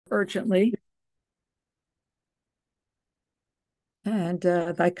urgently. And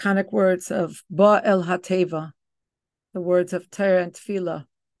the iconic words of Ba El Hateva, the words of Torah and Tefillah.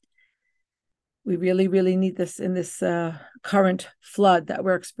 We really, really need this in this current flood that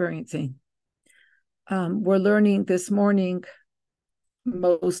we're experiencing. We're learning this morning,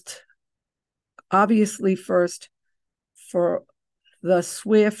 most obviously first, for the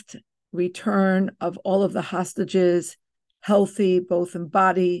swift return of all of the hostages, healthy both in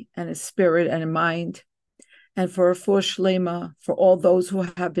body and in spirit and in mind, and for refuah shlema for all those who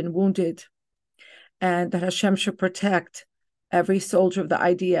have been wounded, and that Hashem should protect every soldier of the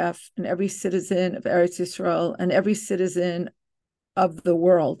IDF and every citizen of Eretz Yisrael and every citizen of the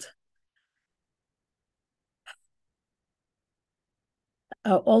world.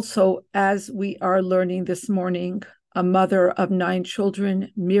 Also, as we are learning this morning, a mother of 9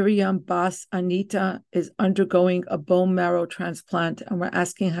 children, Miriam Bas Anita, is undergoing a bone marrow transplant, and we're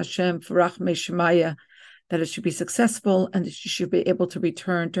asking Hashem for Rachmei Shemaya that it should be successful and that she should be able to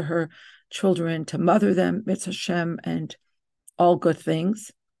return to her children to mother them, Mitzvah Hashem, and all good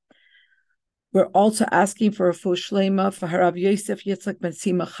things. We're also asking for a refuah shlema for Harav Yosef Yitzchak ben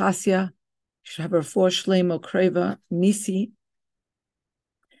Sima Chasya. She should have a refuah shlema kreva nisi.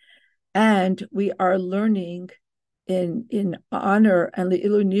 And we are learning in honor and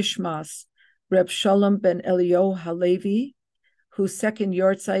Le'ilu Nishmas Reb Shalom ben Elio Halevi, whose second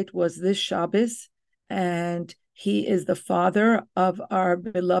yahrzeit was this Shabbos, and he is the father of our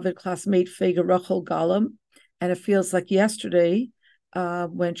beloved classmate Fega Rachel Galam. And it feels like yesterday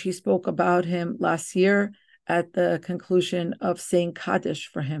when she spoke about him last year at the conclusion of saying Kaddish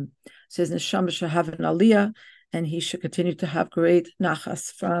for him. Says Neshama should have an aliyah, and he should continue to have great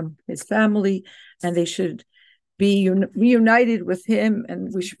nachas from his family, and they should be reunited with him,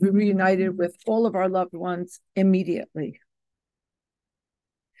 and we should be reunited with all of our loved ones immediately.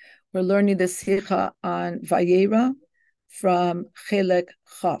 We're learning the Sikha on Vayera from Chelek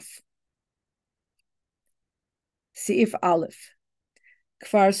Chaf. Seif Aleph.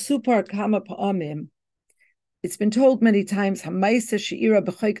 Kfar Supar Kama Pa'amim. It's been told many times, Hamaisa She'ira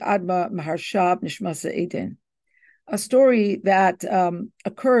B'choik Adma Maharshab Nishmasa Eden. A story that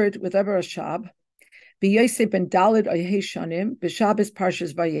occurred with Eber Ashab, B'Yosef ben Dalid Oyhei Shanim, B'Shabbos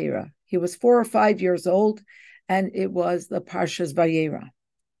Parshas Vayera. He was 4 or 5 years old, and it was the Parshas Vayera.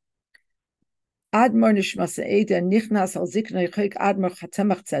 Admar Nishmasa Eden Nichnas al Ziknei Choik Admar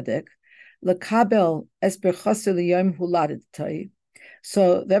Chatemach Tzedek Lekabel Es Berchasu Liyom Huladetay.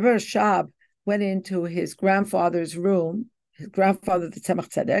 So the Eber Ashab went into his grandfather's room, his grandfather the Tzemach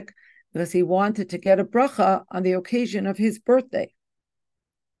Tzedek, because he wanted to get a bracha on the occasion of his birthday.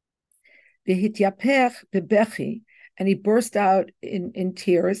 V'hityapech bebechi, and he burst out in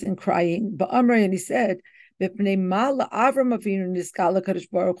tears and crying. Ba'amrei, and he said, "B'pnei ma la'Avram Avinu niskala Kadosh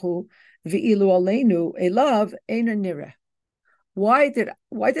Baruch Hu v'ilu aleinu elav eina nireh." Why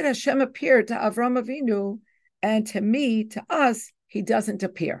did Hashem appear to Avram Avinu, and to me, to us, he doesn't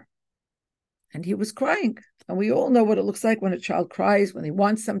appear? And he was crying. And we all know what it looks like when a child cries, when he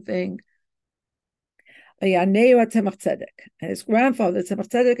wants something. And his grandfather, Tzemach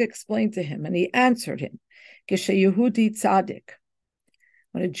Tzedek, explained to him, and he answered him, Yehudi tzaddik.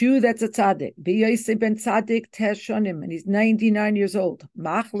 When a Jew that's a tzaddik, B'Yosef ben tzaddik teshonim, and he's 99 years old,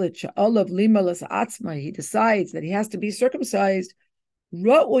 Machlit she'olav limalas atzma, he decides that he has to be circumcised,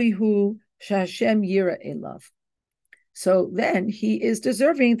 Ra'oihu she'Hashem yira elav. So then he is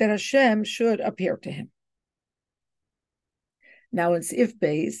deserving that Hashem should appear to him. Now in Sif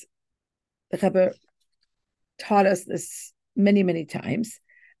Beis, the Rebbe taught us this many, many times,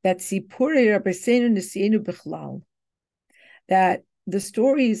 that Sipurei Rabbeinu Nesienu Bichlal, that the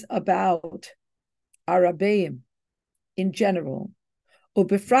stories about our Rabbeim in general,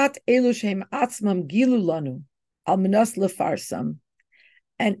 Ubefrat Elu Shehem Atzmam Gilu Lanu, Al Menas Lefarsam,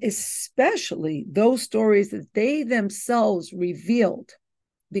 and especially those stories that they themselves revealed,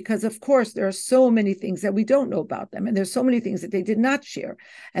 because of course there are so many things that we don't know about them, and there's so many things that they did not share,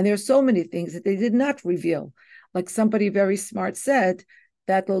 and there are so many things that they did not reveal. Like somebody very smart said,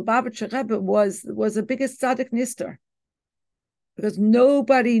 that the Lubavitcher Rebbe was the biggest tzaddik nister, because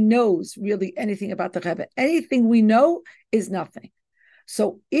nobody knows really anything about the Rebbe. Anything we know is nothing.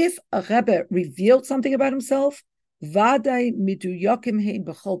 So if a Rebbe revealed something about himself, Vaday miduyakim heim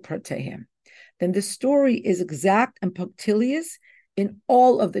b'chol pratehem, then the story is exact and punctilious in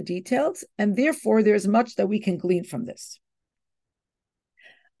all of the details, and therefore there's much that we can glean from this.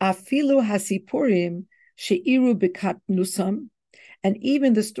 Afilu hasipurim she'iru b'kat nusam, and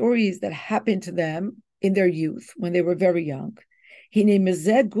even the stories that happened to them in their youth, when they were very young. Hine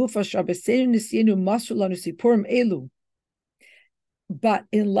mezed gufa shabeseinu nisienu masu lanu sipurim elu. But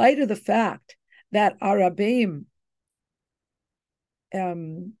in light of the fact that our Rabbeim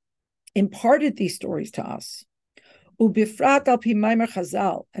imparted these stories to us, ubifrat al pi maimer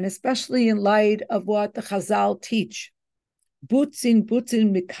Chazal, and especially in light of what the Chazal teach, butzin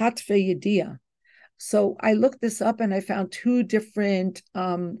mikatve yediyah. So I looked this up and I found two different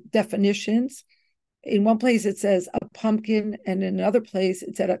definitions. In one place it says a pumpkin, and in another place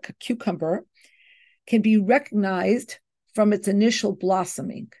it said a cucumber can be recognized from its initial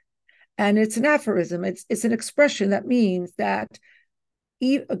blossoming. And it's an aphorism. It's an expression that means that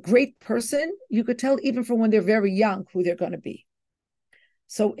a great person, you could tell even from when they're very young who they're going to be.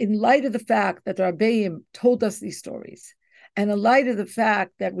 So in light of the fact that the Rabbeim told us these stories, and in light of the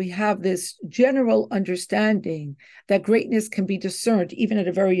fact that we have this general understanding that greatness can be discerned even at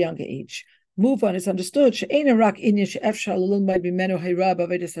a very young age, move on is understood. So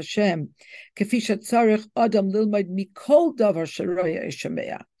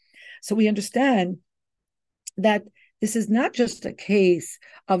we understand that this is not just a case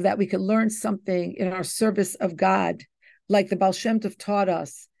of that we can learn something in our service of God, like the Baal Shem Tov taught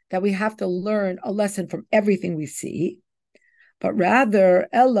us, that we have to learn a lesson from everything we see, but rather,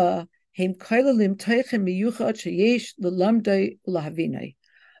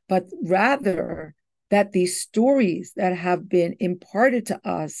 but rather that these stories that have been imparted to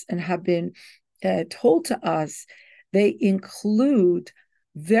us and have been told to us, they include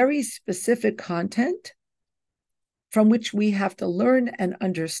very specific content from which we have to learn and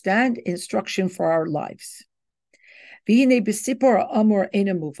understand instruction for our lives. And in the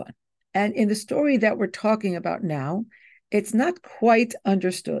story that we're talking about now, it's not quite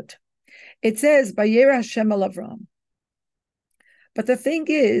understood. It says, Vayera Hashem al Avram. But the thing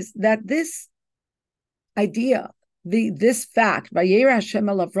is that this idea, this fact, Vayera Hashem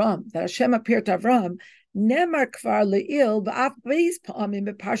al Avram, that Hashem appeared to Avram, nemar kvar le'il ba'af beis pa'amim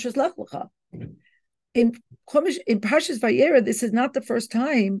be'parshas Lech Lecha. In Parshas Vayera, this is not the first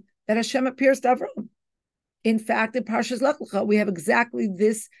time that Hashem appears to Avram. In fact, in Parshas Lech Lecha, we have exactly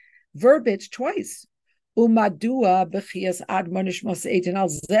this verbiage twice. Umadua b'chias admar nishmas eitin al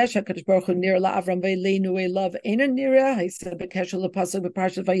zeh shakadosh baruch hu nir la'Avram ve'leinu elav ena nira ha'isa b'kesher lepasuk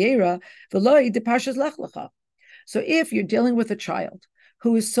b'Parshas Vayera v'loi de Parshas Lech Lecha. So if you're dealing with a child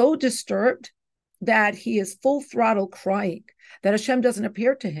who is so disturbed that he is full throttle crying that Hashem doesn't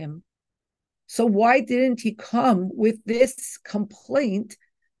appear to him, so why didn't he come with this complaint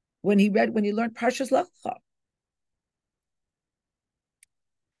when he learned Parshas Lech Lecha,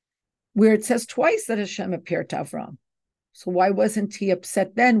 where it says twice that Hashem appeared to Avram? So why wasn't he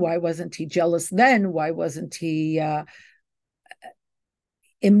upset then? Why wasn't he jealous then? Why wasn't he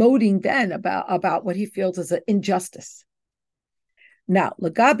emoting then about what he feels as an injustice? Now,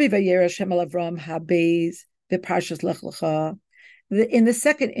 Lagabi Vayera Hashem al Avram habez beParshas Lech Lecha. In the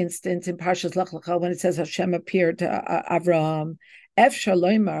second instance, in Parshas Lech Lecha, when it says Hashem appeared to Avram, Efshar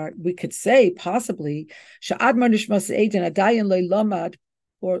Loimar, we could say possibly Sha'admar Nishmas Eidin Adayin Lo Lamad,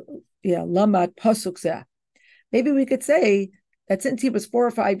 or Lamad Pasuk Zeh. Maybe we could say that since he was 4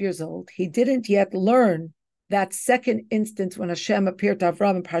 or 5 years old, he didn't yet learn that second instance when Hashem appeared to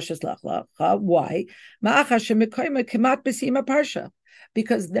Avram in Parshas Lech Lecha. Why?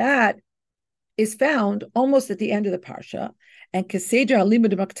 Because that is found almost at the end of the parsha, and keseder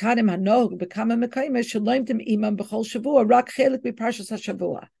halimud maktarim hanog bekama mekayim shaloimtim imam b'chol shavua rak chelik b'parshas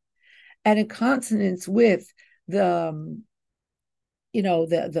hashavua, and in consonance with the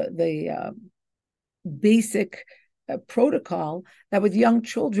basic protocol that with young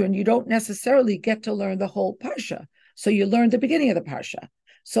children you don't necessarily get to learn the whole parsha, so you learn the beginning of the parsha.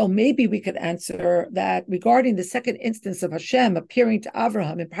 So maybe we could answer that regarding the second instance of Hashem appearing to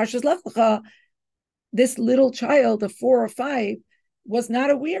Avraham in Parshas Lech Lecha, this little child of 4 or 5 was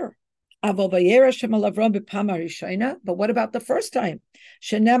not aware. But what about the first time?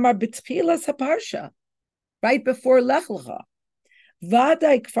 Shenemar b'tfilas haparsha, right before Lech Lecha.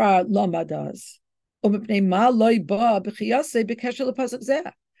 Vaday kvar lomadas, u'mipnei ma loy ba b'chiyasei b'kesher lepasuk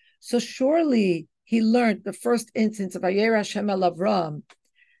zeh. So surely he learned the first instance of Vayera Hashem el Avram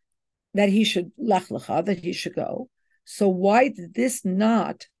that he should Lech Lecha, that he should go. So why did this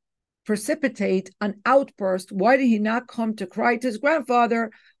not precipitate an outburst? Why did he not come to cry to his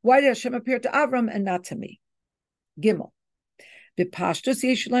grandfather? Why did Hashem appear to Avram and not to me? Gimel. B'pashtus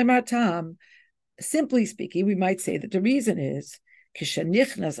yesh leimar tam. Simply speaking, we might say that the reason is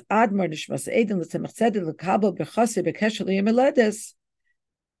kishanichnas admar nishmas eden l'tzemach tzedek l'kabel b'chasei b'kesher l'yemeledes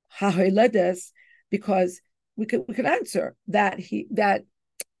ha'holedes, because we could answer that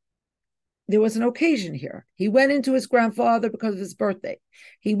there was an occasion here. He went into his grandfather because of his birthday.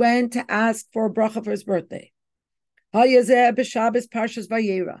 He went to ask for a bracha for his birthday. Hayazeh b'Shabbos Parshas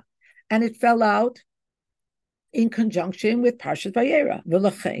Vayera, and it fell out in conjunction with Parshas Vayera,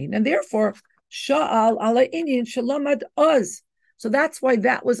 v'lachein, and therefore sha'al ala inyan shalamad uz. So that's why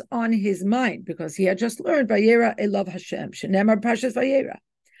that was on his mind, because he had just learned Vayera Elav Hashem, shenemar Parshas Vayera.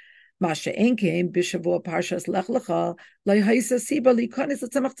 Masha Enkim Bishavua Parshas Lech Lecha Lehaisa Siba Likonis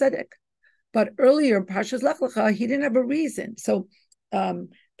Tzemach Tzedek. But earlier Parshas Lech Lecha, he didn't have a reason. So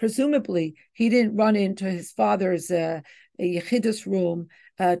presumably he didn't run into his father's Yechidus room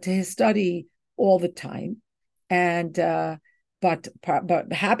to his study all the time, and but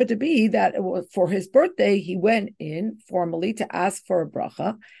happened to be that for his birthday he went in formally to ask for a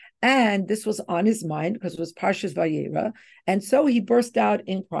bracha. And this was on his mind because it was Parshas Vayera, and so he burst out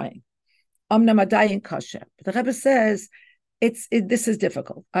in crying. Amnam adayin kasher. The Rebbe says this is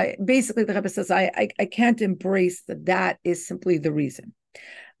difficult. Basically, the Rebbe says I can't embrace that is simply the reason.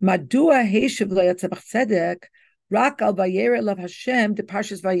 Madua heishiv lo yatzemach tzedek rak al Vayera lav Hashem de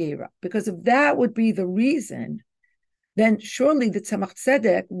Parshas Vayera. Because if that would be the reason, then surely the Tzemach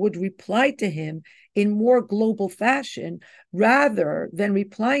Tzedek would reply to him in more global fashion rather than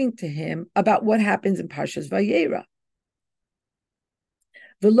replying to him about what happens in Parshas Vayera.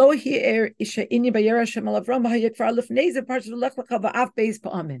 And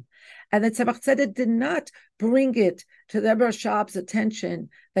the Tzemach Tzedek did not bring it to the Rebbe Rashab's attention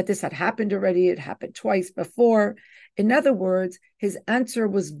that this had happened already. It happened twice before. In other words, his answer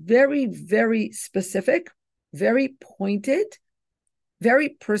was very, very specific, very pointed, very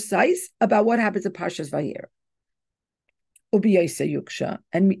precise about what happens in Parshas Vayera.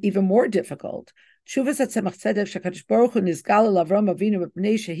 And even more difficult, the Tzemach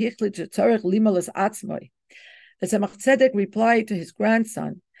Tzedek replied to his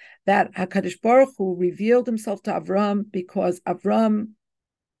grandson that HaKadosh Baruch Hu revealed himself to Avram because Avram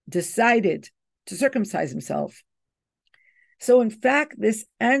decided to circumcise himself. So in fact, this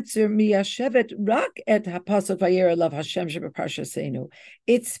answer, miyashevet rak et hapasuk Vayera lav Hashem shebeparshasenu,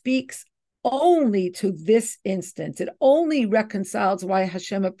 it speaks only to this instance. It only reconciles why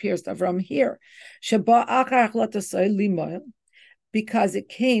Hashem appears to Avram here. Because it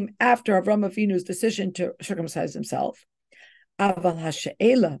came after Avram Avinu's decision to circumcise himself. But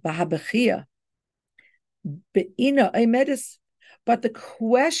the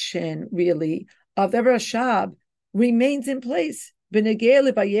question really of the Rashab remains in place.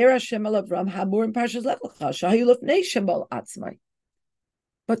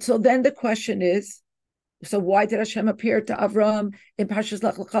 But so then the question is, so why did Hashem appear to Avram in Parshas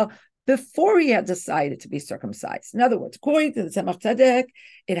Lech Lecha before he had decided to be circumcised? In other words, according to the Tzemach Tzedek,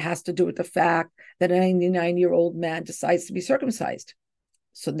 it has to do with the fact that a 99-year-old man decides to be circumcised.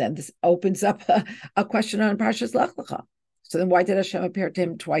 So then this opens up a question on Parshas Lech Lecha. So then why did Hashem appear to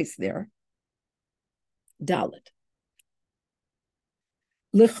him twice there? Dalet.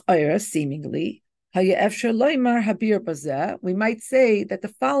 L'ch'ayra, seemingly, we might say that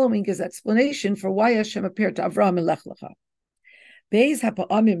the following is explanation for why Hashem appeared to Avram in Lech Lecha. Beis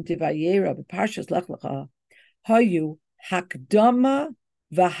ha'pa'amim d'Vayera b'Parshas Lech Lecha hayu hakdama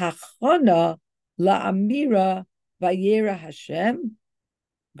v'hachana la'amira Vayera Hashem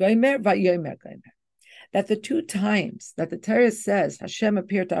gomer v'yomer gomer. That the two times that the Torah says Hashem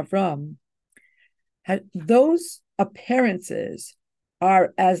appeared to Avram, those appearances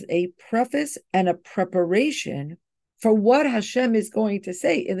are as a preface and a preparation for what Hashem is going to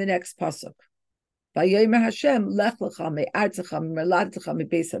say in the next pasuk. Vayomer Hashem lech lecha me'artzecha me'moladecha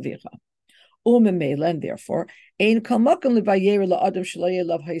me'beis avicha u'memela, and therefore ein kol makom levayera la'adam shelo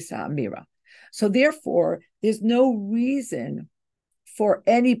yelav ha'isa amira. So therefore, there's no reason for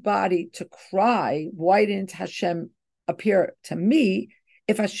anybody to cry, why didn't Hashem appear to me,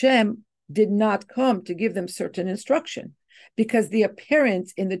 if Hashem did not come to give them certain instruction? Because the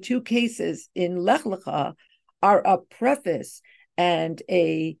appearance in the two cases in Lech Lecha are a preface and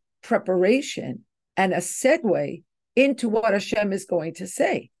a preparation and a segue into what Hashem is going to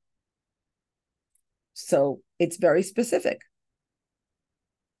say. So it's very specific.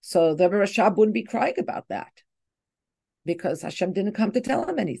 So the Rashab wouldn't be crying about that because Hashem didn't come to tell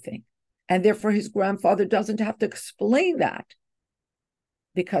him anything. And therefore his grandfather doesn't have to explain that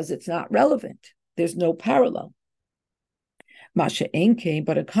because it's not relevant. There's no parallel. Masha Enke,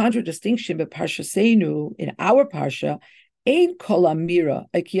 but a contradistinction by Parsha Seinu in our Parsha, ain't kol amira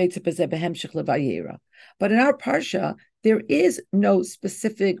levayera. But in our Parsha, there is no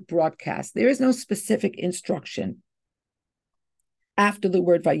specific broadcast. There is no specific instruction after the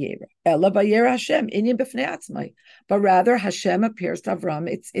word Vayera. Ela Vayera Hashem inyan b'fnei atzmai. But rather Hashem appears to Avram.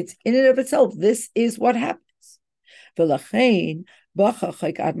 It's in and of itself. This is what happens. V'lachein b'cha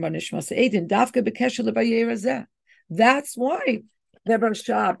chayk admar nishmas eidin dafka b'kesher levayera zeh. That's why the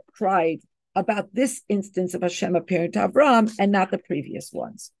Rashab cried about this instance of Hashem appearing to Avram and not the previous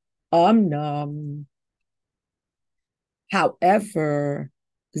ones. However,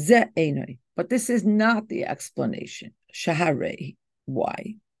 but this is not the explanation. Shaharei,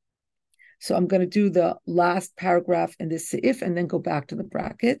 why? So I'm going to do the last paragraph in this seif and then go back to the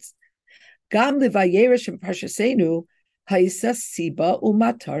brackets. Gam Vayera shem parshasenu haisa siba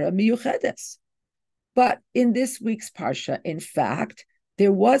umatara miyuchedes. But in this week's parsha, in fact,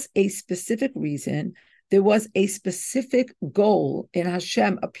 there was a specific reason. There was a specific goal in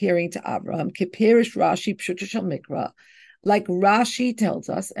Hashem appearing to Avram. Kipirish Rashi Pshuta Shel Mikra, like Rashi tells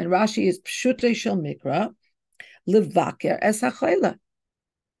us, and Rashi is Pshuta Shel Mikra, Levaker Es HaChola.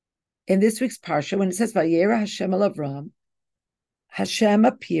 In this week's parsha, when it says Vayera Hashem El Avram, Hashem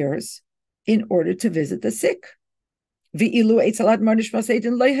appears in order to visit the sick. V'ilu Eitzalat Marnish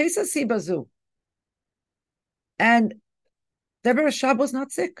Maseidin Lo Heisa Sibazu. And Deborah Rashab was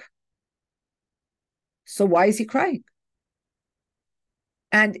not sick. So why is he crying?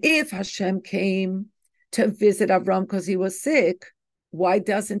 And if Hashem came to visit Avram because he was sick, why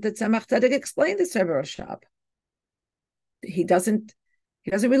doesn't the Tzemach Tzedek explain this to Deborah Rashab? He doesn't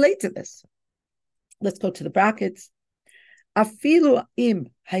relate to this. Let's go to the brackets. Afilu im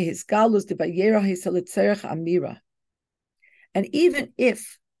hayisgalus de Vayera haysalitzerech amira. And even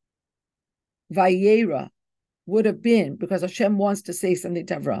if Vayera would have been, because Hashem wants to say something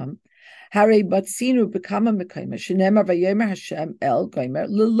to Avram, Hare batzinu bekama mekayma shenema vayomer Hashem el goymer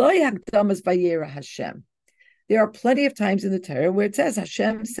leloy hakdamas Vayera Hashem. There are plenty of times in the Torah where it says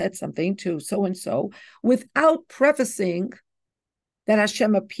Hashem said something to so and so without prefacing that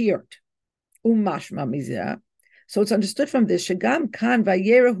Hashem appeared. Umashma mizeh. So it's understood from this shegam kan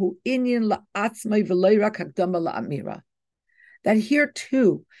Vayera hu inyan la'atzmai v'loy rak hakdama la'amira. That here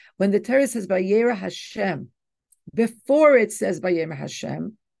too, when the Torah says Vayera Hashem, before it says Vayera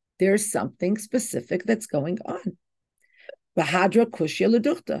Hashem, there's something specific that's going on. V'hadra kushya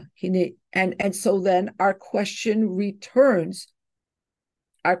leduchta. And so then our question returns.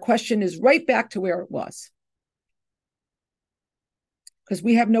 Our question is right back to where it was. Because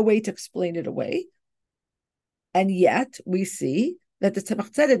we have no way to explain it away. And yet we see that the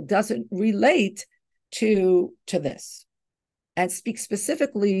Tzemach Tzedek doesn't relate to this. And speaks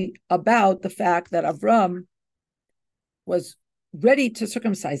specifically about the fact that Avram was ready to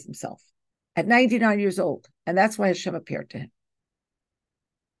circumcise himself at 99 years old. And that's why Hashem appeared to him.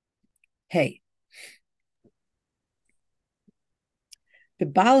 Hey. The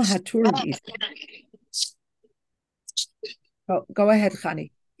Baal HaTurim is... Go ahead,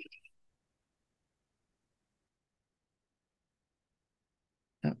 Chani.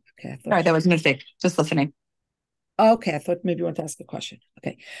 Oh, okay. Sorry, that was a mistake. Just listening. Okay, I thought maybe you want to ask a question.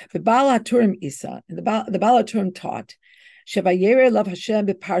 Okay. The Baal HaTurim Isa, and the Baal HaTurim taught, Shevayere Lav Hashem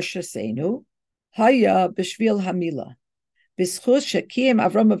b'Parshasenu, Haya b'Shvil Hamila, b'Schus Shekiem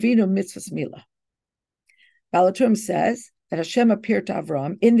Avram Avinu Mitzvahs Mila. Baal HaTurim says that Hashem appeared to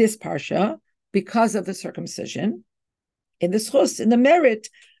Avram in this Parsha because of the circumcision, in the Schus, in the merit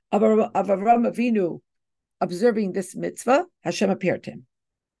of Avram Avinu observing this mitzvah, Hashem appeared to him.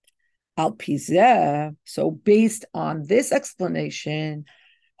 Al Pizeh, so based on this explanation,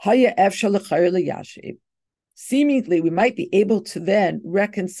 seemingly we might be able to then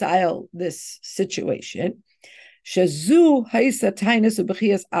reconcile this situation.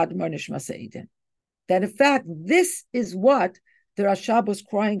 That in fact, this is what the Rashab was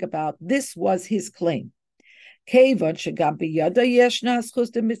crying about. This was his claim. He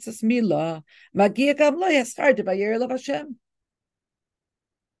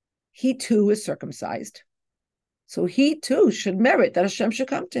too is circumcised. So he too should merit that Hashem should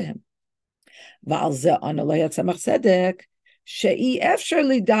come to him. So the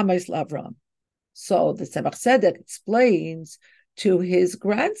Tzemach Tzedek explains to his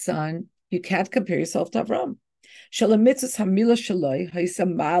grandson, you can't compare yourself to Avram.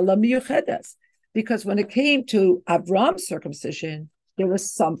 Because when it came to Avram's circumcision, there was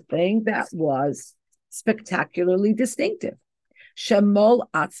something that was spectacularly distinctive. Shemol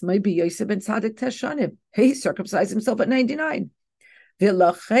Atzmai be Yosef ben Tzaddik Teshanim. He circumcised himself at 99.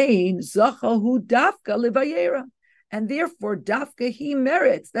 V'lachein zachahu dafka levayera. And therefore, dafka, he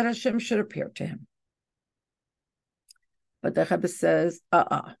merits that Hashem should appear to him. But the Rebbe says,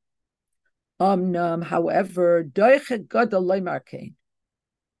 however, doiche gadol loymarkein.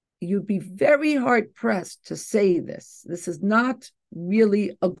 You'd be very hard-pressed to say this. This is not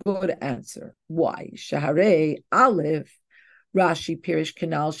really a good answer. Why? Shaharei Aleph, Rashi Pirish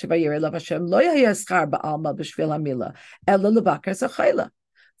Kanal Shevayera Lav Hashem Lo Yayaschar Ba'alma B'Shvil Hamila Ela Levakar Zachayla.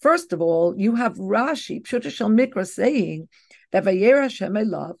 First of all, you have Rashi, Pshuta Shel Mikra, saying that Vayera Hashem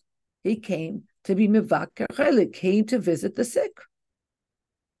Elav, he came to be Mivaker Chelek, came to visit the sick.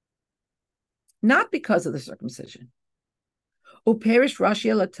 Not because of the circumcision. Uperish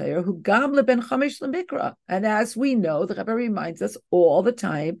Rashi Elatayr, who gam leben chamesh lemikra. And as we know, the Rebbe reminds us all the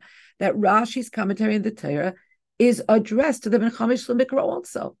time that Rashi's commentary in the Torah is addressed to the ben chamesh lemikra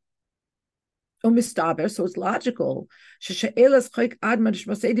also. Umistaber, so it's logical. Sheshe'elas chayk adman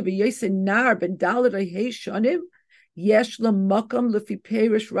shmasedi b'yose nar ben dalad hay shonim yesh lamakam lefi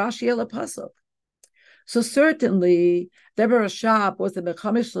perish Rashi elapasuk. So certainly, Deber Rashab was the ben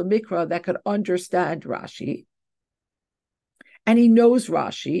chamesh lemikra that could understand Rashi. And he knows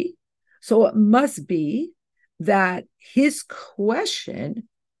Rashi, so it must be that his question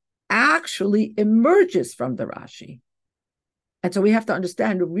actually emerges from the Rashi. And so we have to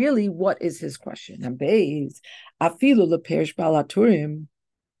understand really what is his question. And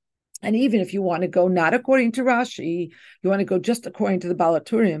even if you want to go not according to Rashi, you want to go just according to the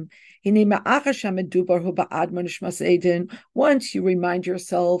Balaturim, once you remind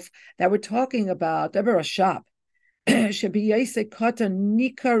yourself that we're talking about Deber Rashab, we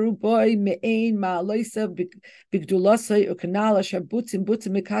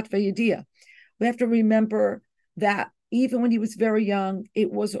have to remember that even when he was very young,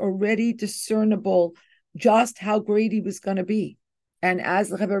 it was already discernible just how great he was going to be. And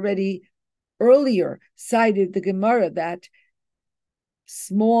as I have already earlier cited the Gemara, that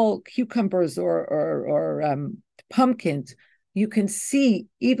small cucumbers or pumpkins, you can see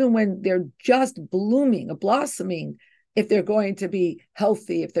even when they're just blooming, blossoming, if they're going to be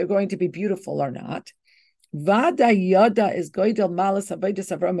healthy, if they're going to be beautiful or not. Vada yada is goydel malas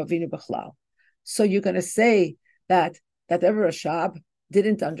avodas Avram Avinu b'chlal. So you're going to say that Deber Rashab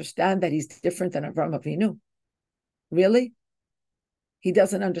didn't understand that he's different than Avram Avinu? Really? He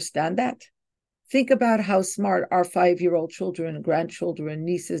doesn't understand that? Think about how smart our 5-year-old children, grandchildren,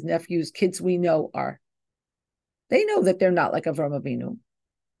 nieces, nephews, kids we know are. They know that they're not like Avram Avinu.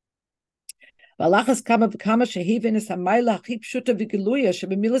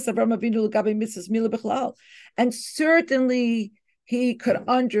 And certainly he could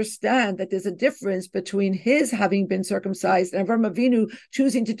understand that there's a difference between his having been circumcised and Avram Avinu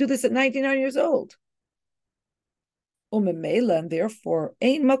choosing to do this at 99 years old. And therefore,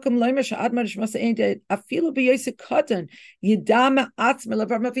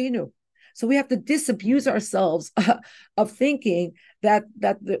 so we have to disabuse ourselves of thinking that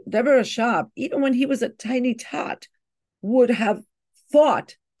the Deber Rashab, even when he was a tiny tot, would have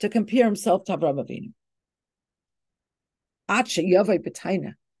thought to compare himself to Avraham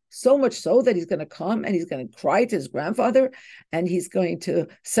Avinu. So much so that he's going to come and he's going to cry to his grandfather and he's going to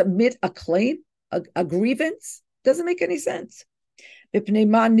submit a claim, a grievance. Doesn't make any sense. That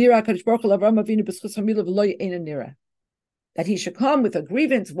he should come with a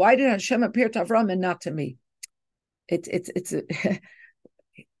grievance. Why did Hashem appear to Avram and not to me? It's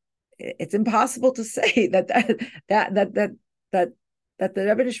impossible to say that the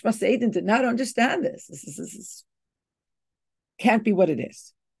Rebbe Nishmas Eden did not understand this. This can't be what it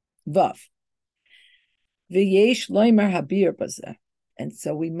is. Vav. V'yesh loimer habir bazeh. And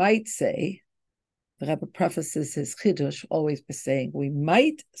so we might say, the Rebbe prefaces his Chiddush always by saying, we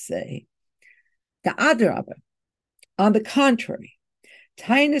might say, the Adarabah, on the contrary,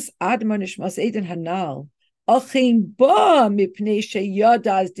 Tainus Adma Nishmas Eden Hanal, Achim Ba Mipnei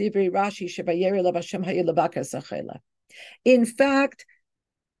Sheyada as Divrei Rashi Shebayeri Lav Hashem Hayilabaka Sachela. In fact,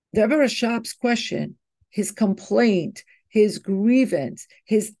 the Rebbe Rashab's question, his complaint, his grievance,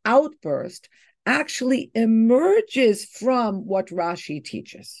 his outburst, actually emerges from what Rashi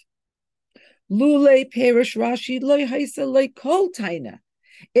teaches. Lule perish Rashi loy haisa loy kol taina.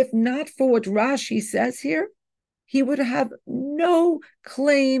 If not for what Rashi says here, he would have no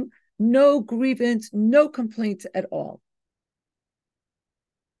claim, no grievance, no complaints at all.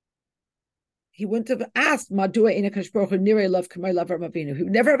 He wouldn't have asked, Madua Inakash Baruch Hu Nirei Love Kamei Love Avinu. He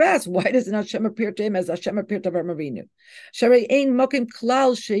would never have asked, why doesn't Hashem appear to him as Hashem appeared to Avram Avinu? Sharei Ein Mokim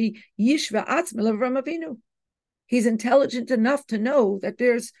Klal Shei Yishva Atzmel Avram Avinu. He's intelligent enough to know that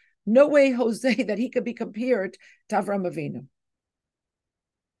there's no way, Jose, that he could be compared to Avram Avinu.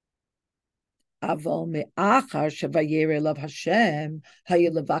 Aval me'achar shevayere love Hashem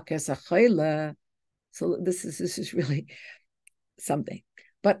hayilevakes achayla. So this is really something.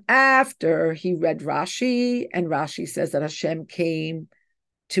 But after he read Rashi, and Rashi says that Hashem came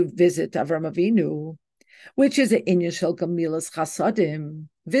to visit Avram Avinu, which is an inyan shel gamilas chasadim.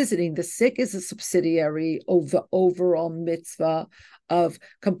 Visiting the sick is a subsidiary of the overall mitzvah of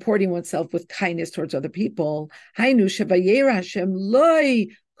comporting oneself with kindness towards other people. Hainu shevayera Hashem loy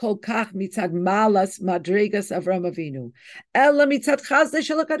kol kach mitzad malas madregas Avram Avinu, ela mitzad chazdei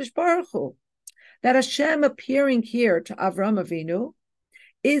shel HaKadosh Baruch Hu. That Hashem appearing here to Avram Avinu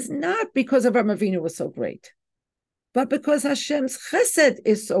is not because Avram Avinu was so great, but because Hashem's chesed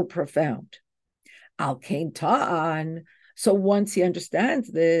is so profound. Al Kain Ta'an. So once he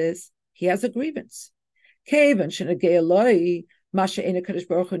understands this, he has a grievance. Kevan shenagei Eloi, Masha Ena Kadosh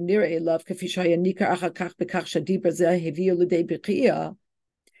Baruch Hu Nirei Elav Kafi Shaya Nikar Achar Kach Bekach Shadibra Zeh Heviu L'Dei B'Chia.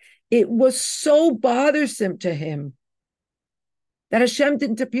 It was so bothersome to him that Hashem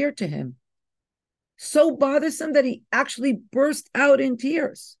didn't appear to him. So bothersome that he actually burst out in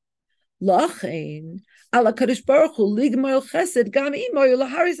tears. Lachein ala Kadosh Baruch Hu ligmoil chesed gam imoy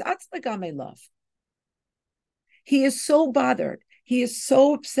laharis atzma gam elav. He is so bothered. He is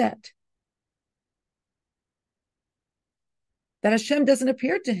so upset that Hashem doesn't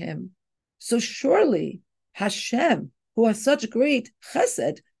appear to him. So surely Hashem, who has such great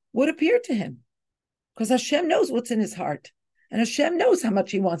chesed, would appear to him, because Hashem knows what's in his heart, and Hashem knows how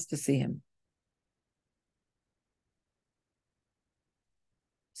much he wants to see him.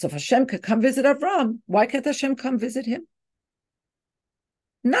 So if Hashem could come visit Avram, why can't Hashem come visit him?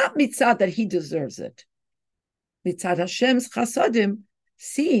 Not mitzad that he deserves it. Mitzad Hashem's chasadim,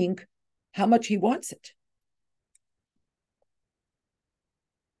 seeing how much he wants it.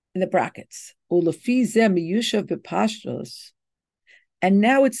 In the brackets, ulefi zeh miyushav b'pashtos, and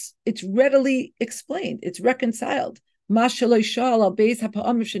now it's readily explained. It's reconciled. Why he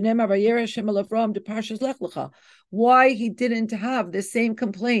didn't have the same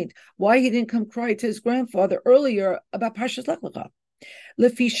complaint? Why he didn't come cry to his grandfather earlier about Parshas Lech Lecha?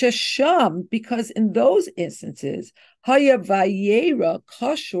 Because in those instances, Vayera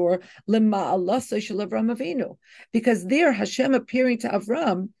kashur lema'alasa shel Avram Avinu, because there Hashem appearing to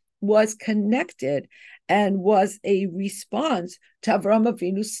Avram was connected and was a response to Avram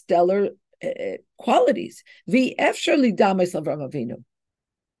Avinu's stellar qualities. V'efshar lidamis Avram Avinu.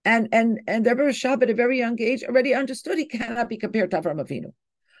 And the Rebbe Rashab at a very young age already understood he cannot be compared to Avram Avinu.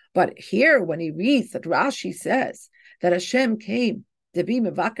 But here, when he reads that Rashi says that Hashem came to be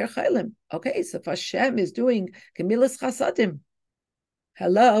mevaker chaylim, okay, so if Hashem is doing gemilas chasadim,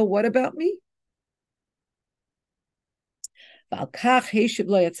 hello, what about me?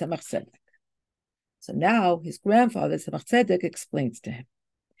 So now his grandfather Tzemach Tzedek explains to him.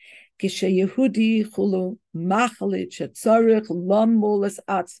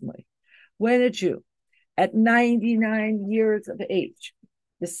 When a Jew at 99 years of age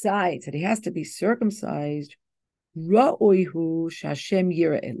decides that he has to be circumcised, then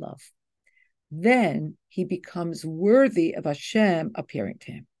he becomes worthy of Hashem appearing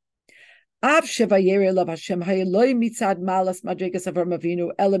to him. It's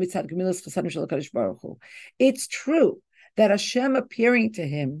true that Hashem appearing to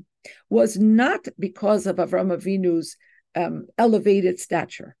him was not because of Avram Avinu's elevated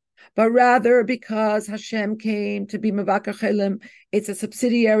stature, but rather because Hashem came to be Mevaker Chelim. It's a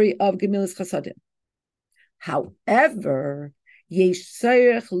subsidiary of Gemilas Chasadim. However,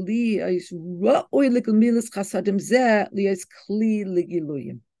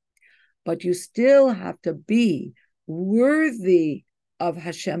 but you still have to be worthy of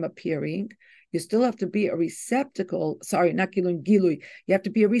Hashem appearing. You still have to be a receptacle. Sorry, not gilui, gilui. You have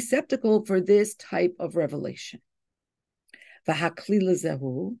to be a receptacle for this type of revelation. And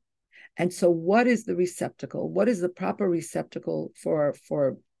so, what is the receptacle? What is the proper receptacle for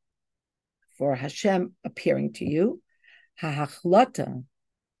Hashem appearing to you? The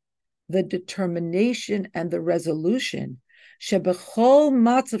determination and the resolution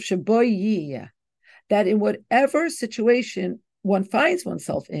that in whatever situation one finds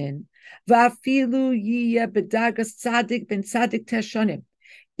oneself in, even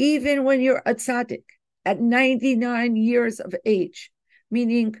when you're a tzaddik at 99 years of age,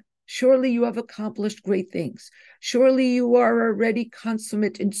 meaning surely you have accomplished great things, surely you are already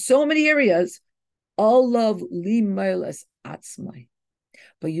consummate in so many areas, all love li meilas atzmai.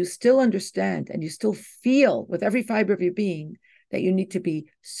 But you still understand and you still feel with every fiber of your being that you need to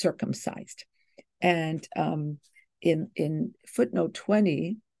be circumcised. And in footnote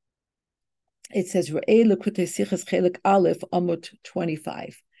 20, it says, Re'eh Lekutei Sichas Chelek Aleph Amud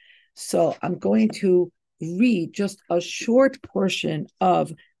 25. So I'm going to read just a short portion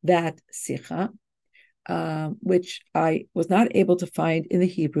of that Sicha, which I was not able to find in the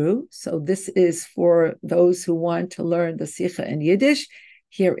Hebrew. So this is for those who want to learn the Sicha in Yiddish.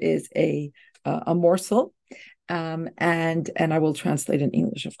 Here is a morsel, and I will translate in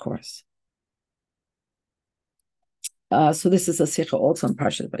English, of course. So this is a Sicha also on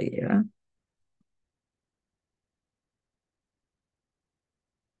Parshat Vayera.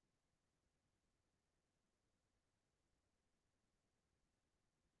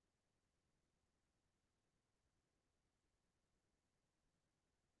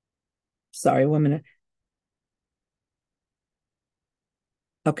 Sorry, 1 minute.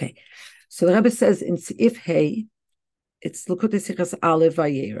 Okay, so the Rebbe says in Seif Hey, it's Likutei Sichos Aleph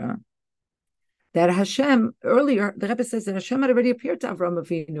Vayera, that Hashem earlier, the Rebbe says that Hashem had already appeared to Avraham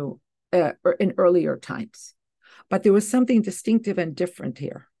Avinu in earlier times, but there was something distinctive and different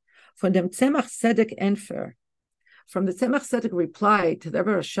here. From the Tzemach Tzedek Enfer, from the Tzemach Tzedek reply to the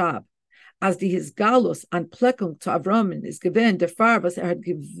Rebbe Rashab, as die Hisgalus an Pleckung zu Avramin is gewähnt, der Farbe, was had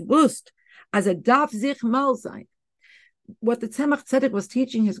gewusst, as darf sich mal sein. What the Tzemach Tzedek was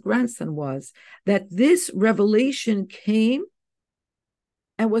teaching his grandson was that this revelation came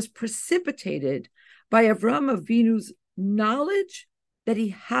and was precipitated by Avraham Avinu's knowledge that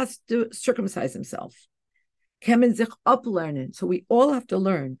he has to circumcise himself. Kemen sich uplernen, so we all have to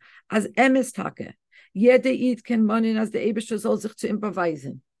learn. As emes take, jede Eid can manin as the Eibishter soll sich zu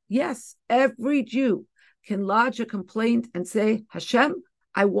improvisen. Yes, every Jew can lodge a complaint and say, Hashem,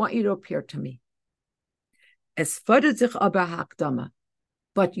 I want you to appear to me. Es fordert sich aber hakdama,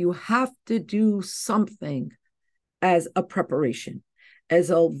 but you have to do something as a preparation. Es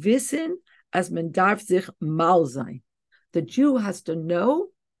soll wissen, as man darf sich mal sein. The Jew has to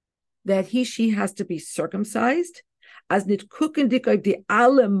know that she has to be circumcised, as nit gucken dik auf die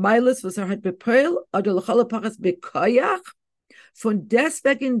alle Meiles, was hat bepeil, oder lachalapachas bekoyach, von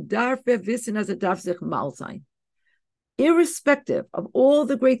deswegen darf wissen, as darf sich mal sein. Irrespective of all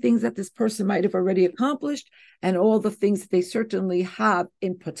the great things that this person might have already accomplished and all the things that they certainly have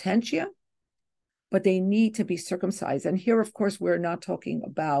in potentia, but they need to be circumcised. And here, of course, we're not talking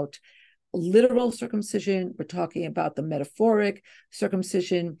about literal circumcision. We're talking about the metaphoric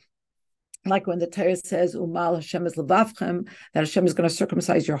circumcision, like when the Torah says, Umal Hashem es levavchem, that Hashem is going to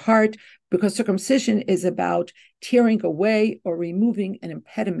circumcise your heart, because circumcision is about tearing away or removing an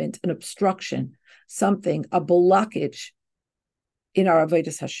impediment, an obstruction, something, a blockage in our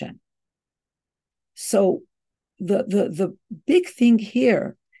avodas Hashem. So the big thing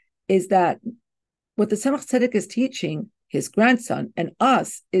here is that what the Tzemach Tzedek is teaching his grandson and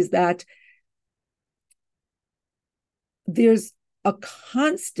us is that there's a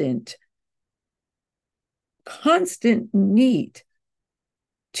constant need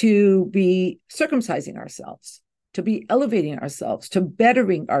to be circumcising ourselves, to be elevating ourselves, to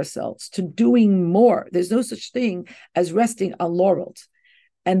bettering ourselves, to doing more. There's no such thing as resting on laurels.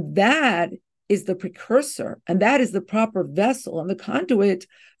 And that is the precursor, and that is the proper vessel and the conduit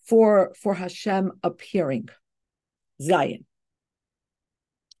for Hashem appearing. Zion.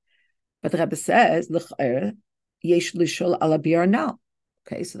 But the Rebbe says, yesh lishol ala bi'arnal.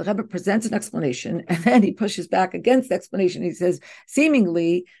 Okay, so the Rebbe presents an explanation, and then he pushes back against the explanation. He says,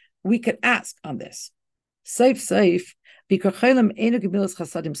 seemingly, we could ask on this. At the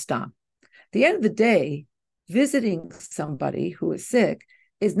end of the day, visiting somebody who is sick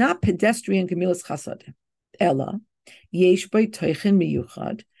is not pedestrian gemilas chasadim. Ella, yesh by toichin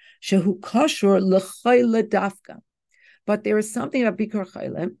miyuchad, shehu kashur l'chayla dafka. But there is something about Bikur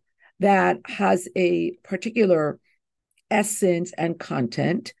Chaylim that has a particular essence and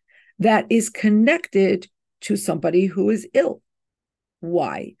content that is connected to somebody who is ill.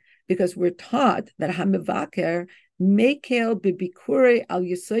 Why? Because we're taught that Hamivaker mekel bibikure al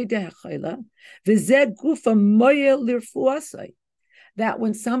yisoide hachayla v'zeh gufa moyel lirfuasai. That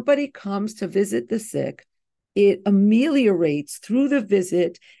when somebody comes to visit the sick, it ameliorates through the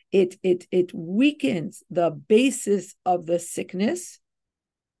visit. It weakens the basis of the sickness,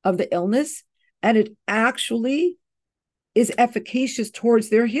 of the illness, and it actually is efficacious towards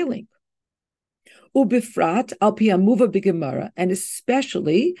their healing. Ubifrat al piamuva b'gemara, and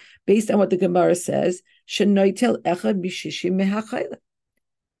especially based on what the Gemara says, shenoitel echad b'shishim mehachayla,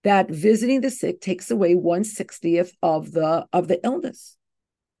 that visiting the sick takes away 1/60th of the illness.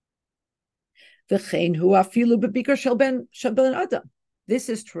 V'chein hu afilu b'bikar shel ben adam. This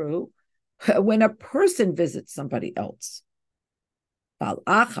is true when a person visits somebody else. Bal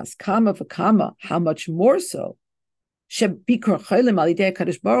achas kama v'kama, how much more so? Shebikar chaylim al yidei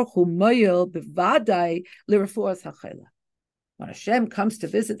HaKadosh Baruch Hu moyel b'vadai l'refuas hachayla. When Hashem comes to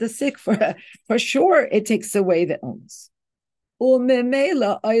visit the sick, for sure, it takes away the illness.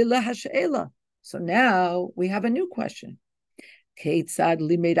 U'memela ayla hash'ela. So now we have a new question. Keitzad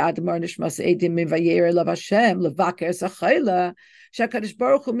limed admar nishmas edim min Vayera lav Hashem levaker zachayla shakadosh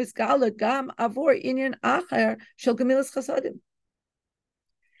Baruch Hu misgala gam avor inyan acher shel gemilas chasadim.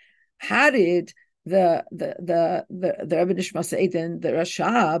 How did the Rebbe Nishmas Edim, the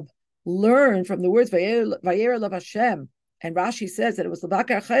Rashab, learn from the words Vayera lav Hashem? And Rashi says that it was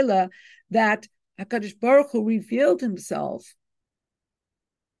levaker chayla that HaKadosh Baruch Hu revealed himself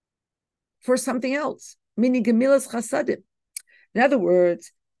for something else, meaning gemilas chasadim. In other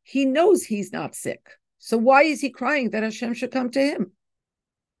words, he knows he's not sick. So why is he crying that Hashem should come to him?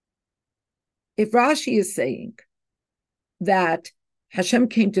 If Rashi is saying that Hashem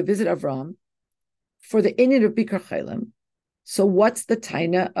came to visit Avram for the inyan of Bikar Chaylim, so what's the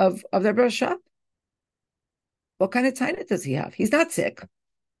taina of the Brasha? What kind of taina does he have? He's not sick.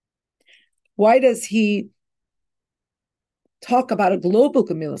 Why does he talk about a global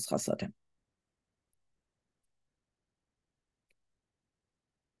Gemilas Chasadim?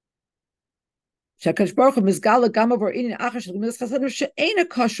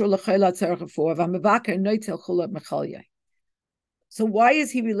 So why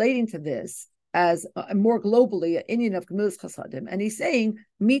is he relating to this as more globally an Indian of Gemilas Chasadim? And he's saying,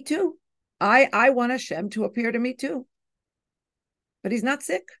 me too. I want Hashem to appear to me too. But he's not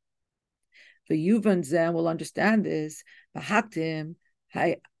sick. The Yuvan Zen will understand this. Bahaktim,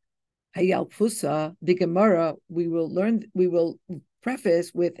 Hayalpusa, the Gemara, we will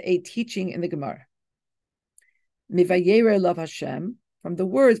preface with a teaching in the Gemara. Vayera love Hashem, from the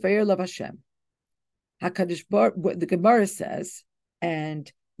words Vayera love Hashem. HaKadosh Baruch, the Gemara says, and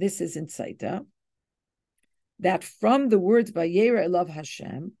this is in Saita, that from the words Vayera love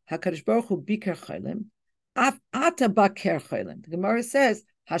Hashem, HaKadosh Baruch Hu Bikar Chaylim, Ata Baker Chaylim. The Gemara says,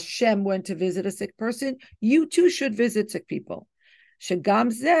 Hashem went to visit a sick person, you too should visit sick people.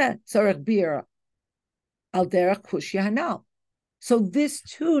 Shegam zeh tzarech bir al derech kush yahanal. So this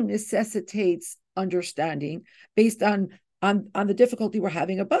too necessitates understanding based on the difficulty we're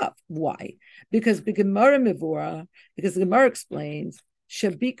having above. Why? Because the Gemara explains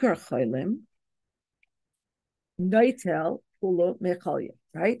Shabikar Chaylim Noitel Ulo Mechalya,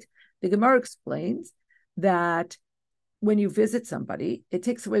 right? The Gemara explains that when you visit somebody, it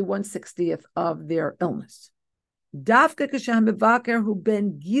takes away 1/60th of their illness. Dafka k'shem mevaker hu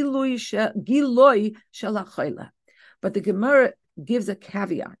ben giloi shel hachayla. But the Gemara gives a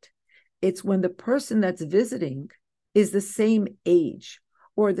caveat. It's when the person that's visiting is the same age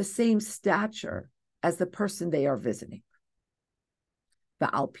or the same stature as the person they are visiting.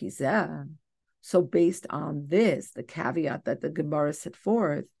 Ba'al pizeh. So based on this, the caveat that the Gemara set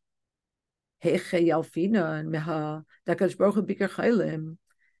forth, how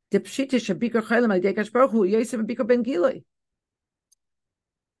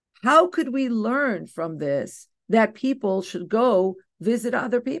could we learn from this that people should go visit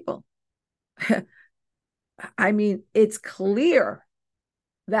other people? I mean, it's clear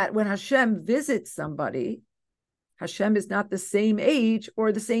that when Hashem visits somebody, Hashem is not the same age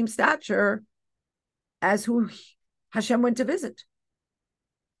or the same stature as who Hashem went to visit.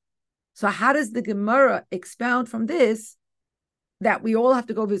 So how does the Gemara expound from this that we all have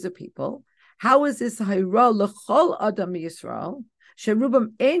to go visit people? How is this hayra l'chol adam Yisrael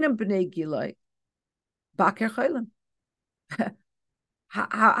sherubam einam bnei gilai baker chaylim?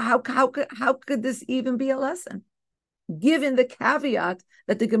 How could this even be a lesson, given the caveat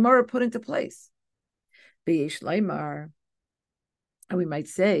that the Gemara put into place? B'yesh leimar, and we might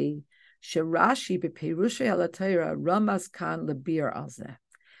say sherashi b'peirushay halatayra ramas kan lebir alzeh,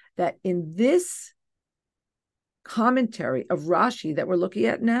 that in this commentary of Rashi that we're looking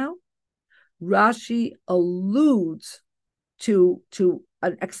at now, Rashi alludes to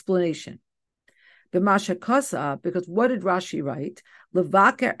an explanation. B'masha kasa, because what did Rashi write?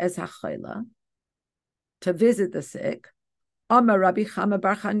 Levaker es hachayla, to visit the sick. Amar Rabbi Chama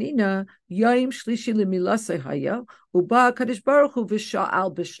bar Chanina, Yom Shlishi lemilasei haya, uba Kadosh Baruch Hu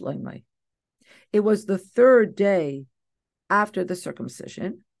v'sha'al b'shleimai. It was the third day after the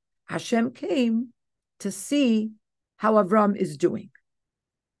circumcision. Hashem came to see how Avram is doing.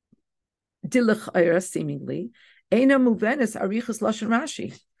 Dilachayra, seemingly, Eina muvenis arichas lashon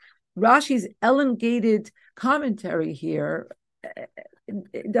Rashi. Rashi's elongated commentary here,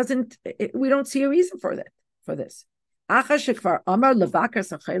 we don't see a reason for this. Rashi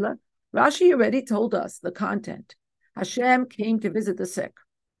already told us the content. Hashem came to visit the sick.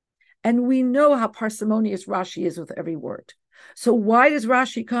 And we know how parsimonious Rashi is with every word. So why does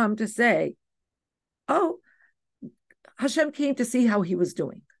Rashi come to say, oh, Hashem came to see how he was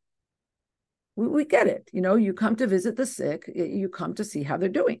doing? We get it. You come to visit the sick, you come to see how they're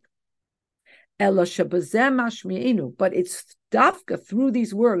doing. But it's dafka through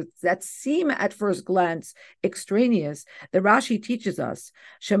these words that seem at first glance extraneous that Rashi teaches us.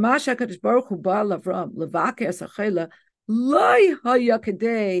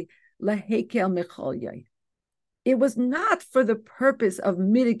 It was not for the purpose of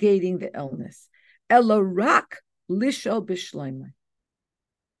mitigating the illness,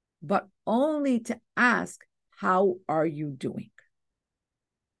 but only to ask, how are you doing?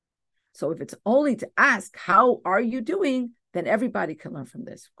 So if it's only to ask, how are you doing, then everybody can learn from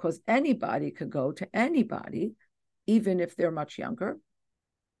this, because anybody could go to anybody, even if they're much younger,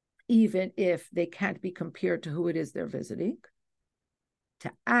 even if they can't be compared to who it is they're visiting,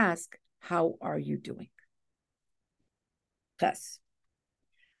 to ask, how are you doing? Ches.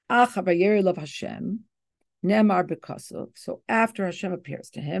 Vayera love Hashem, Nemar b'kasav. So after Hashem appears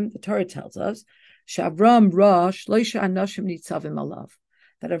to him, the Torah tells us, Shavram ra shloisha anashim nitzavim alav,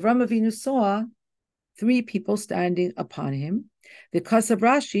 that Avram Avinu saw 3 people standing upon him. Because of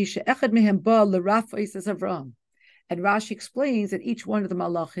Rashi, she'echad mehem ba l'rafais as Avram. And Rashi explains that each one of the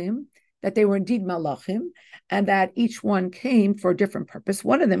malachim, that they were indeed malachim, and that each one came for a different purpose.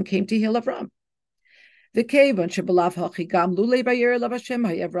 One of them came to heal Avram. And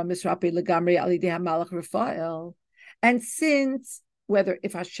since whether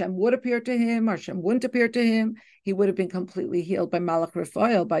if Hashem would appear to him or Hashem wouldn't appear to him, he would have been completely healed by Malach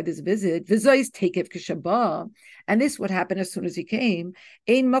Raphael by this visit. And this would happen as soon as he came.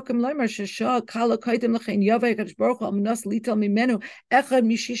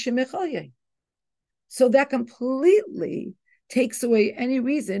 So that completely takes away any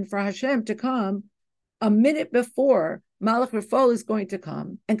reason for Hashem to come a minute before Malach Raphael is going to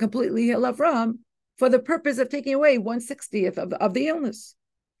come and completely heal Avram for the purpose of taking away 1/60th of the illness.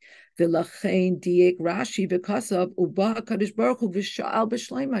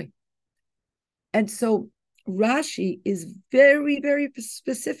 And so Rashi is very, very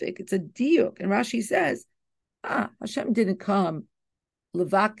specific. It's a diuk. And Rashi says, Hashem didn't come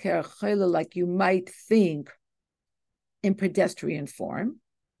levaker chayla like you might think in pedestrian form.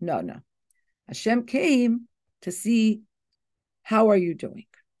 No. Hashem came to see, how are you doing?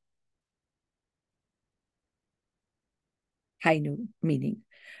 Hainu, meaning,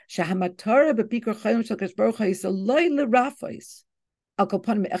 Shahamatara b'bikar chayim shel Baruch is a loyle rafais al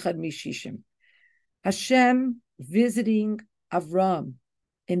kolpanim echad mishishim. Hashem visiting Avram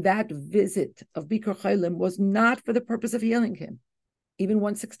in that visit of Bikar Chaylim was not for the purpose of healing him, even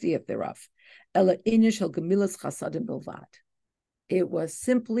 1/60th thereof. Ela inish el gemilas chasadim bilvad. It was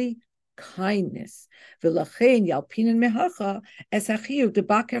simply kindness. And therefore,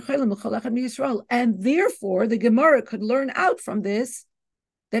 the Gemara could learn out from this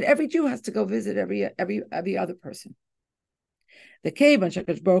that every Jew has to go visit every other person. And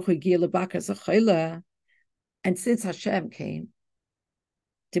since Hashem came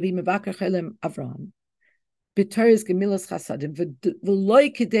to be Mebakar Chelim Avram,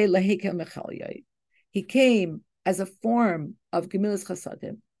 he came as a form of Gemilas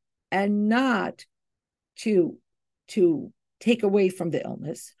Chasadim, and not to take away from the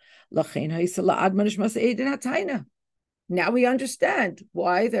illness. Now we understand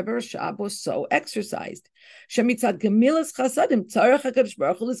why the Bereshab was so exercised.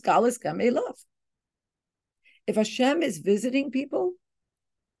 If Hashem is visiting people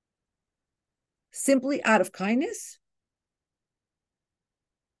simply out of kindness,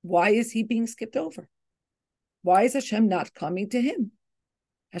 why is he being skipped over? Why is Hashem not coming to him?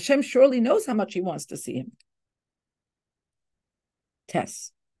 Hashem surely knows how much he wants to see him.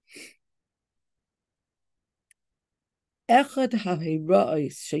 Tess. One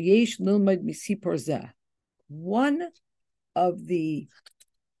of the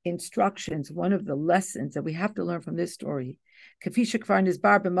instructions, one of the lessons that we have to learn from this story, the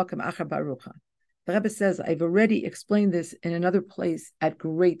Rebbe says, I've already explained this in another place at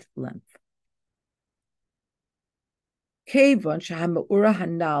great length.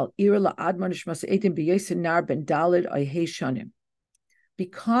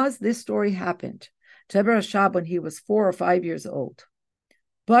 Because this story happened to Bereshab when he was 4 or 5 years old.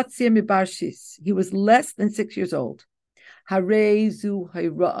 He was less than 6 years old.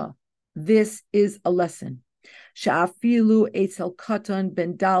 This is a lesson. Sha'afilu etzel katan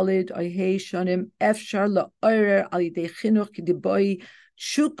ben dalid oihei shonim efshar la'orer al yidei chinuch k'diboi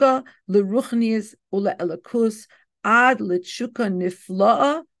shuka l'ruchnias ula elakus ad l'tshuka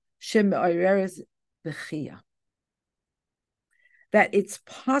nifla'a sheme'oreres v'chia. That it's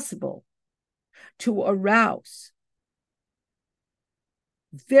possible to arouse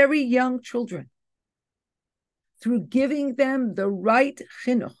very young children through giving them the right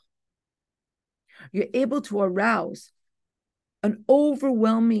chinuch. You're able to arouse an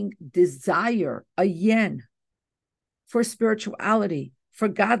overwhelming desire, a yen, for spirituality, for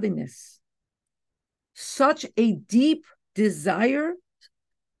godliness. Such a deep desire,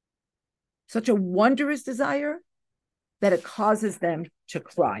 such a wondrous desire, that it causes them to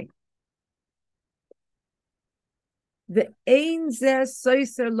cry. The Ein Zeh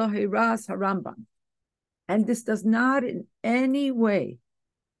Soiser Lohiras Harambam. And this does not in any way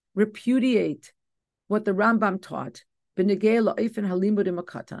repudiate what the Rambam taught, b'negei la'ofen halimud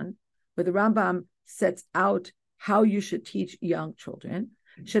makatan, where the Rambam sets out how you should teach young children.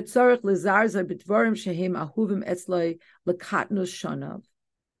 Shetzarich lezarza b'dvarim shehem ahuvim etzloi lekatnus shanav.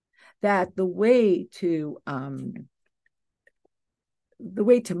 That the way to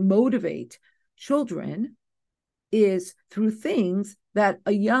motivate children is through things that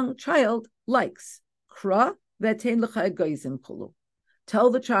a young child likes. Kra v'tein lecha egoizim kulu.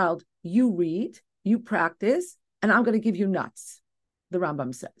 Tell the child, you read, you practice, and I'm going to give you nuts, the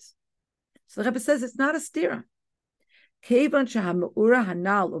Rambam says. So the Rebbe says it's not a stira. Kevan shehamura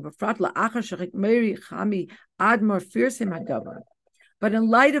hanal ubefrat la'achar shechik meiri chami admor firsim hagavar. But in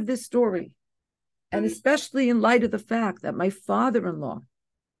light of this story, and especially in light of the fact that my father-in-law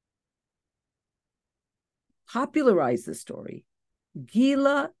popularized the story,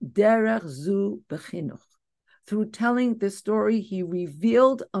 Gila derech zu bechinuch. Through telling this story, he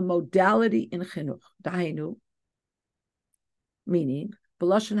revealed a modality in chinuch, dahainu, meaning,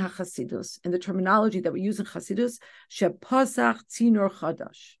 b'lashon hachasidus, in the terminology that we use in Chasidus, shepasach tzinor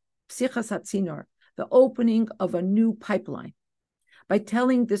chadash, psichas hatzinor, the opening of a new pipeline. By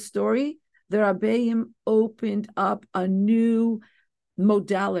telling this story, the Rabbeim opened up a new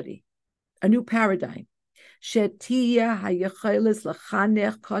modality, a new paradigm. Shetia hayecheles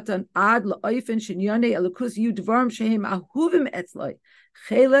lachanech katan ad laofen shinyane elukus yudvarm shehem ahuvim etzloi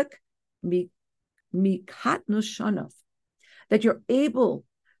chelek mikatnus shanav. That you're able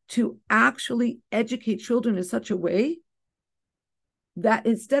to actually educate children in such a way that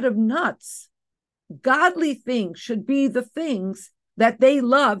instead of nuts, godly things should be the things that they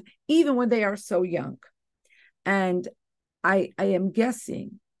love even when they are so young. And I am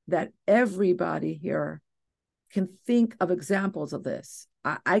guessing that everybody here can think of examples of this.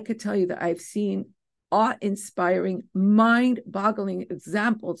 I could tell you that I've seen awe-inspiring, mind-boggling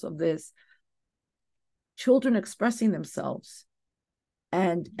examples of this. Children expressing themselves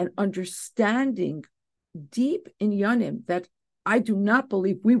and understanding deep in Yanim that I do not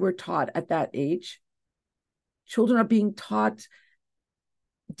believe we were taught at that age. Children are being taught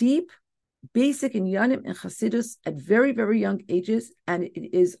deep, basic in Yanim and Chassidus at very, very young ages, and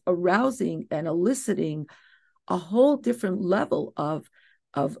it is arousing and eliciting a whole different level of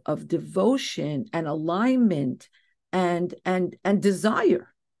devotion and alignment and desire.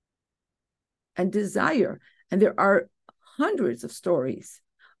 And there are hundreds of stories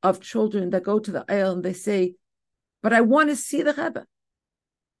of children that go to the Eil and they say, but I want to see the Rebbe.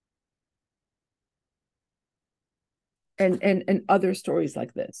 And other stories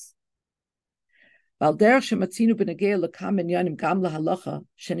like this. And the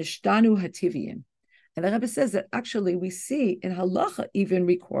Rebbe says that actually we see in halacha even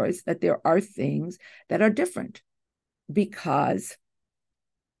records that there are things that are different because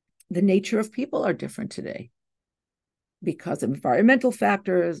the nature of people are different today because of environmental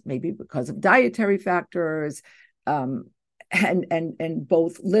factors, maybe because of dietary factors, and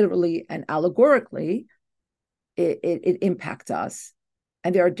both literally and allegorically, it impacts us.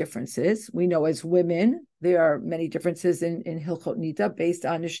 And there are differences. We know as women, there are many differences in Hilchot Nida based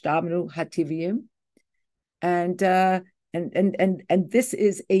on Nishtamnu Hativim. And this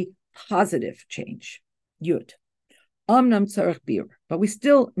is a positive change. Yud. Amnam tzarech bir, but we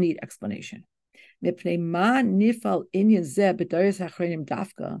still need explanation. Mipnei ma nifal inyan zeh b'daris hachrenim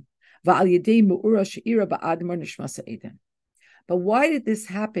dafka va'al yedei mu'ura she'ira ba'admar nishmas ha'eden. But why did this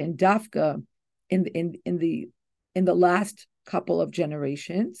happen dafka in the last couple of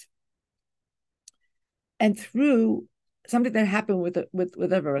generations, and through something that happened with a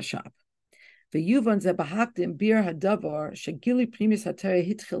Rashab? V'yuvan zeh b'hakdim bir hadavar shegili primis hatare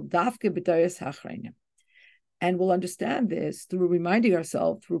hitchil dafka b'daris hachrenim. And we'll understand this through reminding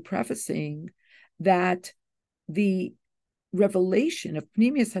ourselves, through prefacing, that the revelation of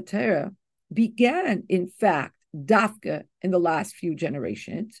Pnimius Hatera began, in fact, dafka in the last few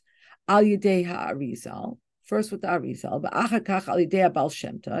generations, al yedei ha'arizal, first with the Arizal, ba'achar kach al yedei ha'Baal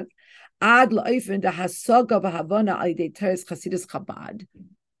Shem Tov, ad la'ofen dahasaga v'havana al yedei teres Chasidus Chabad.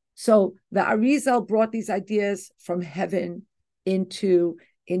 So the Arizal brought these ideas from heaven into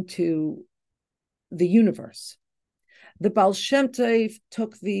the universe. The Baal Shem Tov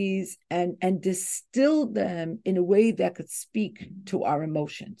took these and distilled them in a way that could speak to our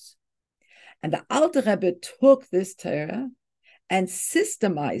emotions. And the Alter Rebbe took this Torah and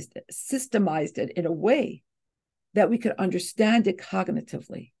systemized it in a way that we could understand it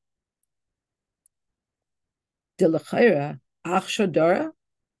cognitively. Delachera, ach shodara,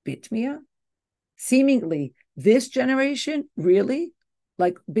 bitmia. Seemingly, this generation, really?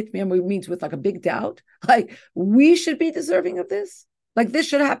 Like bitmia means with like a big doubt, like we should be deserving of this, like this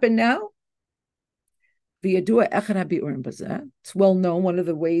should happen now. It's well known, one of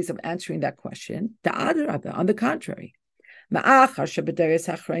the ways of answering that question. On the contrary,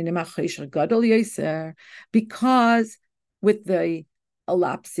 because with the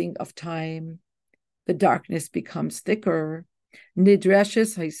elapsing of time, the darkness becomes thicker. It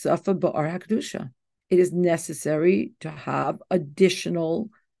is necessary to have additional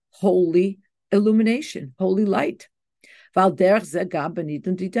holy illumination, holy light.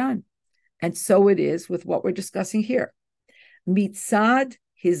 And so it is with what we're discussing here. Mitzad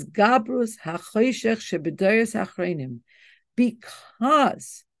his gabrus hachoshech shebedoros achronim,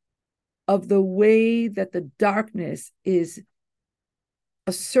 because of the way that the darkness is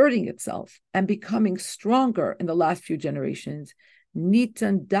asserting itself and becoming stronger in the last few generations.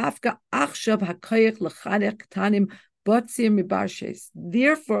 Nitan dafka achshav hakoyach lechanech tanim batzir mibarshes.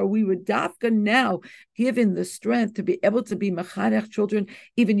 Therefore, we would dafka now given the strength to be able to be mechanech children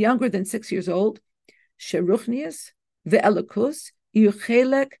even younger than 6 years old. Sheruchnius ve'elakus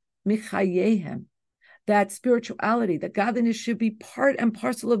yuchelek michayehem. That spirituality, that godliness should be part and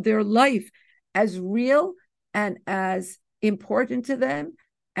parcel of their life, as real and as important to them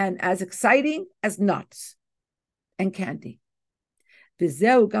and as exciting as nuts and candy. And this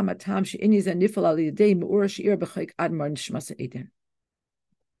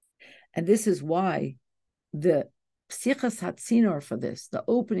is why the psichas hatzinor for this, the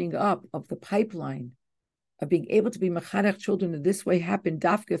opening up of the pipeline of being able to be mechanech children in this way, happened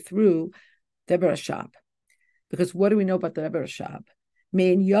dafka through Deber Rashab. Because what do we know about the Deber Rashab?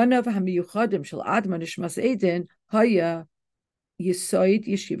 Mein yonav hamiyuchadim shel adma nishmas eden haya yisoid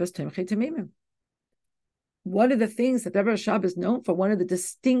yeshivas temchei tamimim. One of the things that Deber Rashab is known for, one of the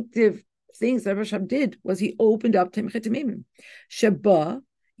distinctive things that Deber Rashab did, was he opened up temchei tamimim. Sheba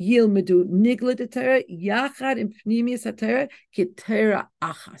yilmedu nigla de Torah yachad in pnimius haTorah kitera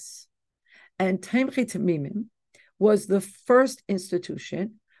achas. And temchei tamimim was the first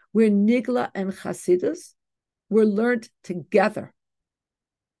institution where nigla and chasidus were learned together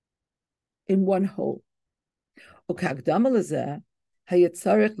in one whole. And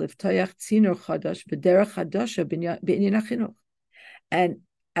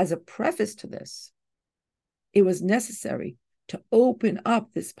as a preface to this, it was necessary to open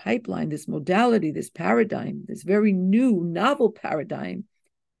up this pipeline, this modality, this paradigm, this very new, novel paradigm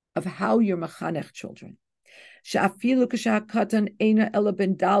of how you're machanech children. That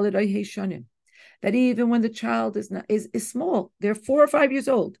even when the child is small, they're 4 or 5 years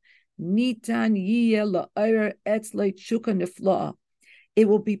old, it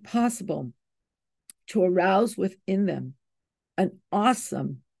will be possible to arouse within them an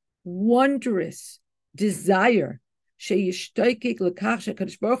awesome, wondrous desire. The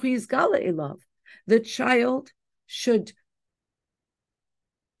child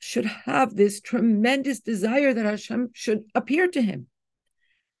should have this tremendous desire that Hashem should appear to him.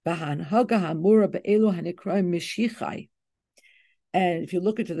 And if you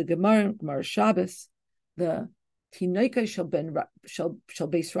look into the Gemara Shabbos, the Tinoika shall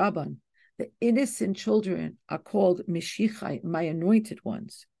beis Rabban, the innocent children are called Mishichai, my anointed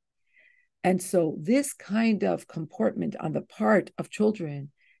ones. And so this kind of comportment on the part of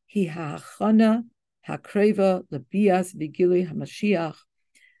children, hi ha'achana, ha'kreva, lebias, vigili, hamashiach,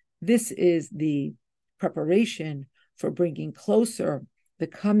 this is the preparation for bringing closer the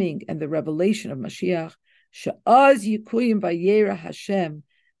coming and the revelation of Mashiach. She'az yikuyim Vayera Hashem,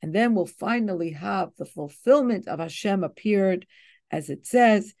 and then we'll finally have the fulfillment of Hashem appeared, as it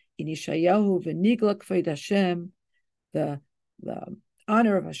says in Yeshayahu v'nigla k'ved Hashem, the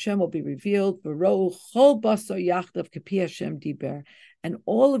honor of Hashem will be revealed. V'ro'u chol basar yachdav k'pi Hashem diber, and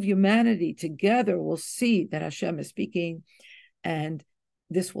all of humanity together will see that Hashem is speaking, and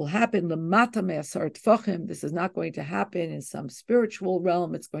this will happen. This is not going to happen in some spiritual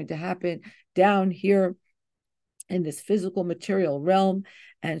realm. It's going to happen down here in this physical material realm,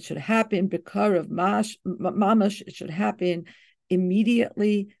 and should happen bikar of mamash. It should happen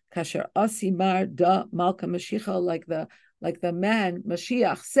immediately. Kasher asimar da malka mashiach, like the man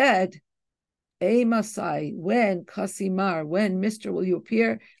Mashiach said, "Ei Masai, when kasimar, when Mister will you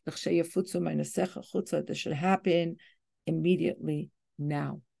appear? This should happen immediately."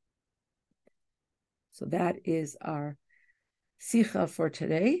 Now. So that is our sicha for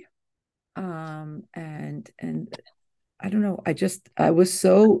today. And I don't know, I was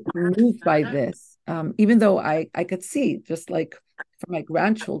so moved by this. Even though I could see, just like for my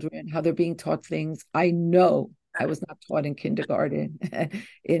grandchildren, how they're being taught things I know I was not taught in kindergarten,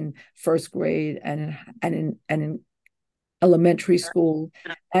 in first grade, and in elementary school,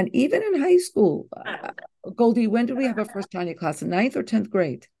 and even in high school. Goldie, when did we have our first Tanya class? In 9th or 10th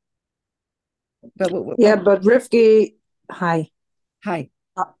grade? But Yeah, but Rivky, hi. Hi.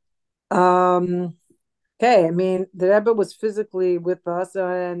 Um, okay, I mean, the Rebbe was physically with us,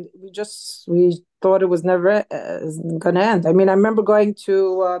 and we thought it was never going to end. I mean, I remember going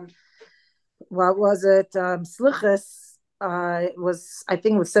to what was it? Slichas. It was, I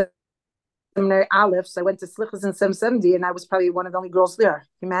think, it was seminary Aleph. So I went to Slichas in 770, and I was probably one of the only girls there.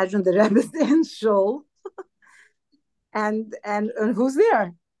 Imagine the Rebbe's in Shul, and who's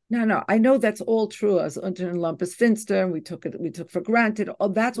there? No. I know that's all true. As unter and lumpus finster, and we took for granted. Oh,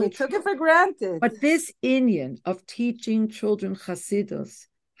 that's all We true. took it for granted. But this Indian of teaching children Hasidus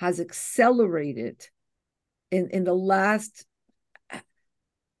has accelerated in the last.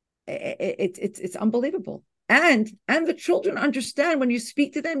 It's unbelievable, and the children understand when you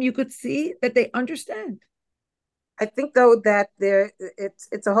speak to them. You could see that they understand. I think though that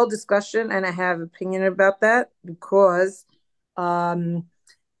it's a whole discussion, and I have opinion about that because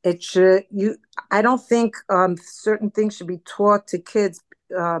it should you I don't think certain things should be taught to kids,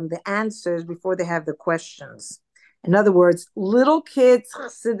 the answers before they have the questions. In other words, little kids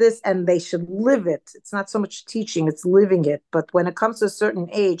see this and they should live it. It's not so much teaching, it's living it. But when it comes to a certain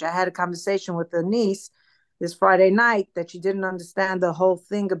age, I had a conversation with a niece this Friday night that she didn't understand the whole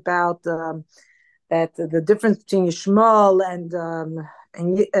thing about that the difference between Yishmael and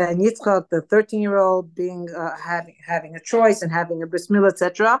Yitzchak, the 13-year-old, being having a choice and having a bris milah,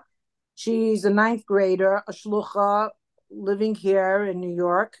 etc. She's a ninth grader, a shlucha, living here in New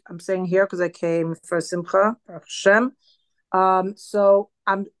York. I'm saying here because I came for Simcha, Baruch Hashem. So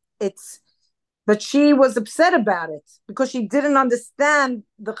it's, but she was upset about it because she didn't understand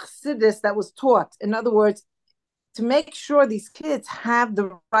the chassidus that was taught. In other words, to make sure these kids have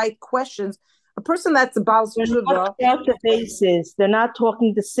the right questions. A person that's a Baal They're not Tshuva, about the basis. They're not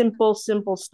talking the simple stuff.